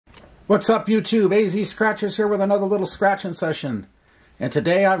What's up, YouTube? AZ Scratchers here with another little scratching session. And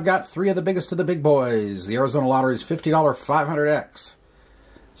today I've got three of the biggest of the big boys. The Arizona Lottery's $50 500X.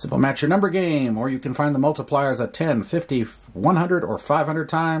 Simple match your number game, or you can find the multipliers at 10, 50, 100, or 500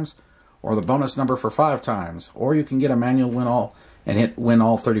 times, or the bonus number for 5 times. Or you can get a manual win all and win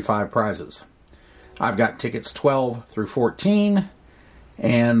all 35 prizes. I've got tickets 12 through 14,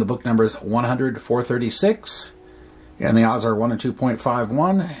 and the book number is 100 436. And the odds are 1 and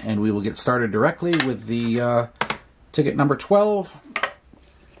 2.51, and we will get started directly with the ticket number 12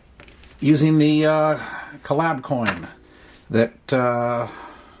 using the collab coin that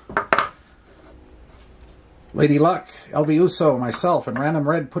Lady Luck, LV Uso, myself, and Random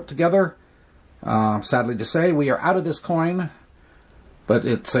Red put together. Sadly to say, we are out of this coin, but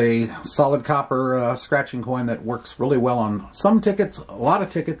it's a solid copper scratching coin that works really well on some tickets, a lot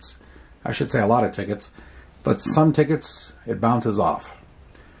of tickets, but some tickets, it bounces off.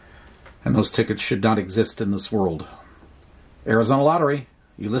 And those tickets should not exist in this world. Arizona Lottery,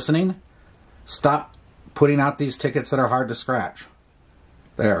 you listening? Stop putting out these tickets that are hard to scratch.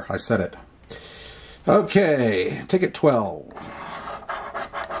 There, I said it. Okay, ticket 12.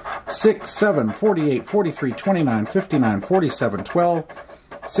 6, 7, 48, 43, 29, 59, 47, 12,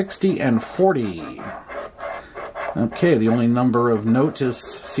 60, and 40. Okay, the only number of note is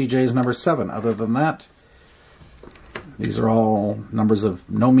CJ's number 7. Other than that, these are all numbers of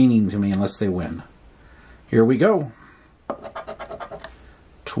no meaning to me unless they win. Here we go.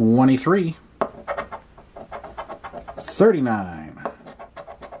 23, 39,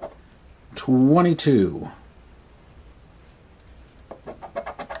 22,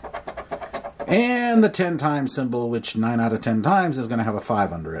 and the 10 times symbol, which 9 out of 10 times is going to have a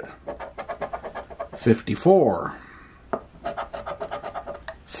 5 under it. 54,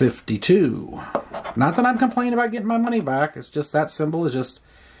 52. Not that I'm complaining about getting my money back, it's just that symbol is just,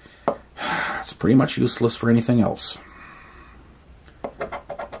 it's pretty much useless for anything else.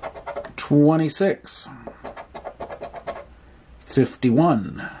 26,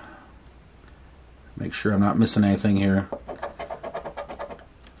 51. Make sure I'm not missing anything here.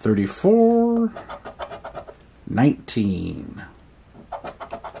 34, 19,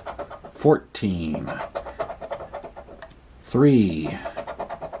 14, 3,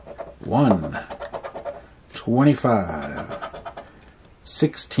 1, 25,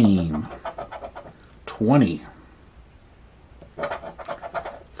 16, 20,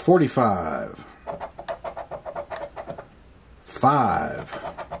 45, 5,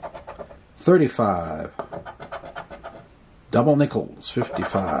 35, double nickels,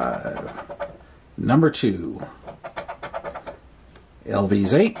 55, number 2,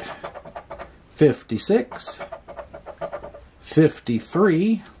 LV's 8, 56,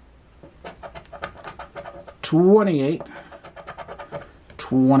 53, 28,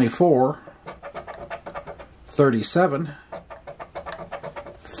 24, 37,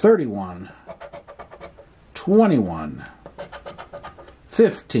 31, 21,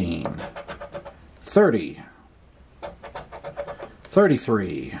 15, 30,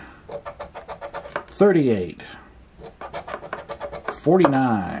 33, 38,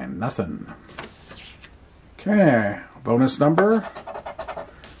 49, nothing. Okay, bonus number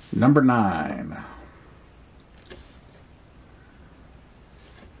 9.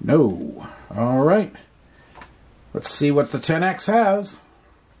 No. All right. Let's see what the 10X has.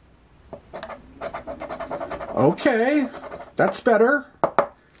 Okay. That's better.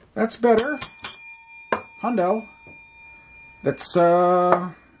 That's better. Hundo. That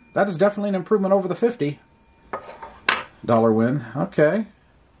is definitely an improvement over the $50 win. Okay.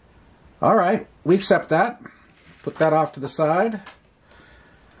 All right. We accept that. Put that off to the side.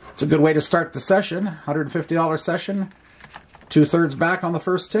 It's a good way to start the session. $150 session. 2/3 back on the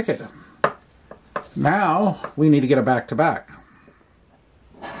first ticket. Now, we need to get a back-to-back.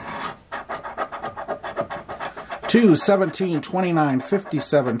 2, 17, 29,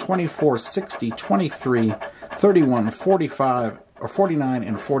 57, 24, 60, 23, 31, 45, or 49,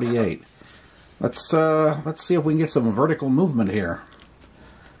 and 48. Let's see if we can get some vertical movement here.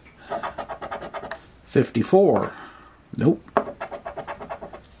 54. Nope.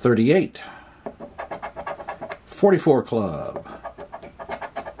 38. 44 club.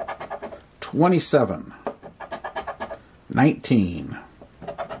 27. 19.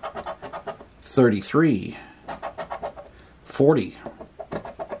 33. 40.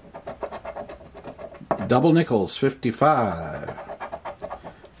 Double nickels, 55.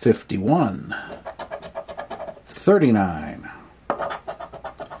 51. 39.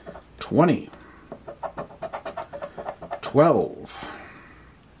 20. 12.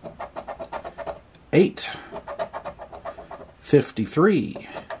 8. 53,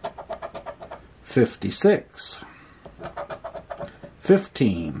 56,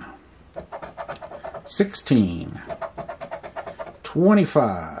 15, 16,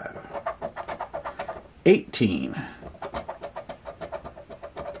 25, 18,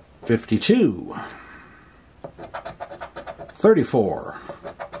 52, 34,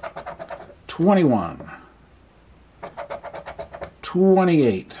 21,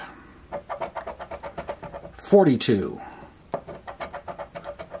 28, 42,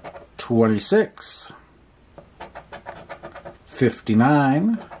 26,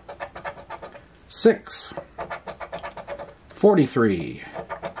 59, 6, 43,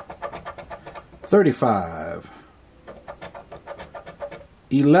 35,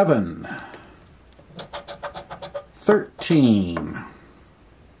 11, 13,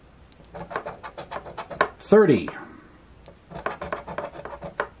 30,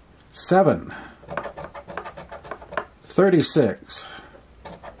 7, 36,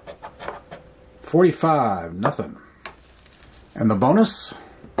 45, nothing. And the bonus,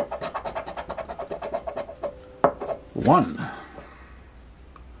 1.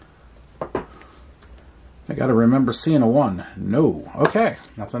 I got to remember seeing a 1. No. Okay,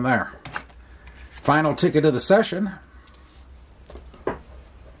 nothing there. Final ticket of the session.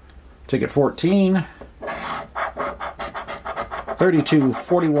 Ticket 14. 32,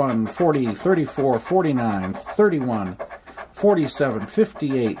 41, 40, 34, 49, 31, 47,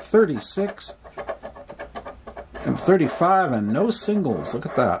 58, 36, and 35, and no singles. Look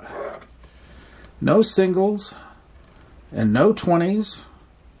at that. No singles, and no 20s,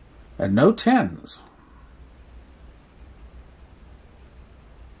 and no 10s.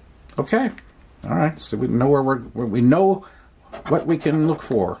 Okay. All right. So we know where we know what we can look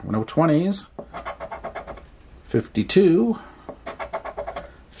for. No 20s. 52.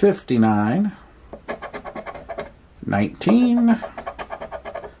 59, 19,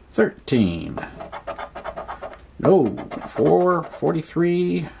 13, no, 4,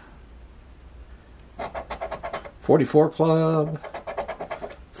 43, 44 club,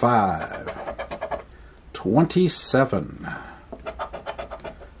 5, 27,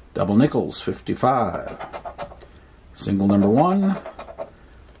 double nickels, 55, single number 1,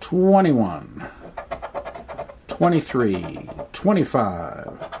 21, 23,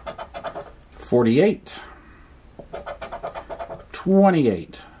 25, 48,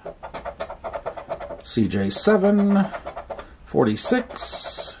 28, CJ 7,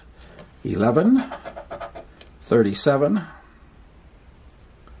 46, 11, 37,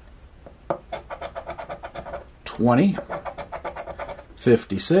 20,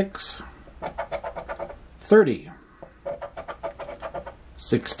 56, 30,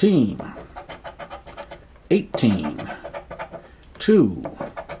 16, 18, 2,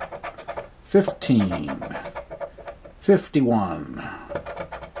 15, 51,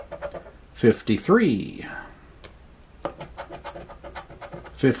 53,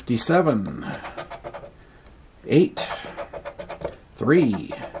 57, 8,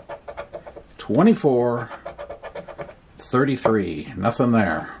 3, 24, 33. Nothing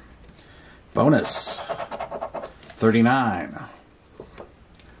there. Bonus 39.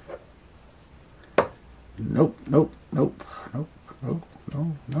 Nope, nope, nope, nope, nope,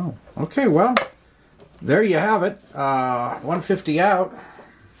 no, no. Okay, well, there you have it. 150 out,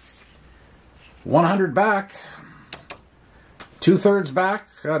 100 back, 2/3 back.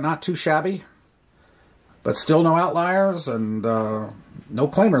 Not too shabby, but still no outliers and no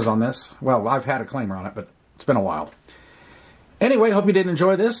claimers on this. Well, I've had a claimer on it, but it's been a while. Anyway, hope you did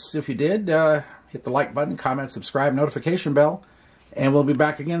enjoy this. If you did, hit the like button, comment, subscribe, notification bell, and we'll be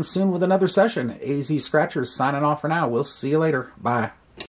back again soon with another session. AZ Scratchers signing off for now. We'll see you later. Bye.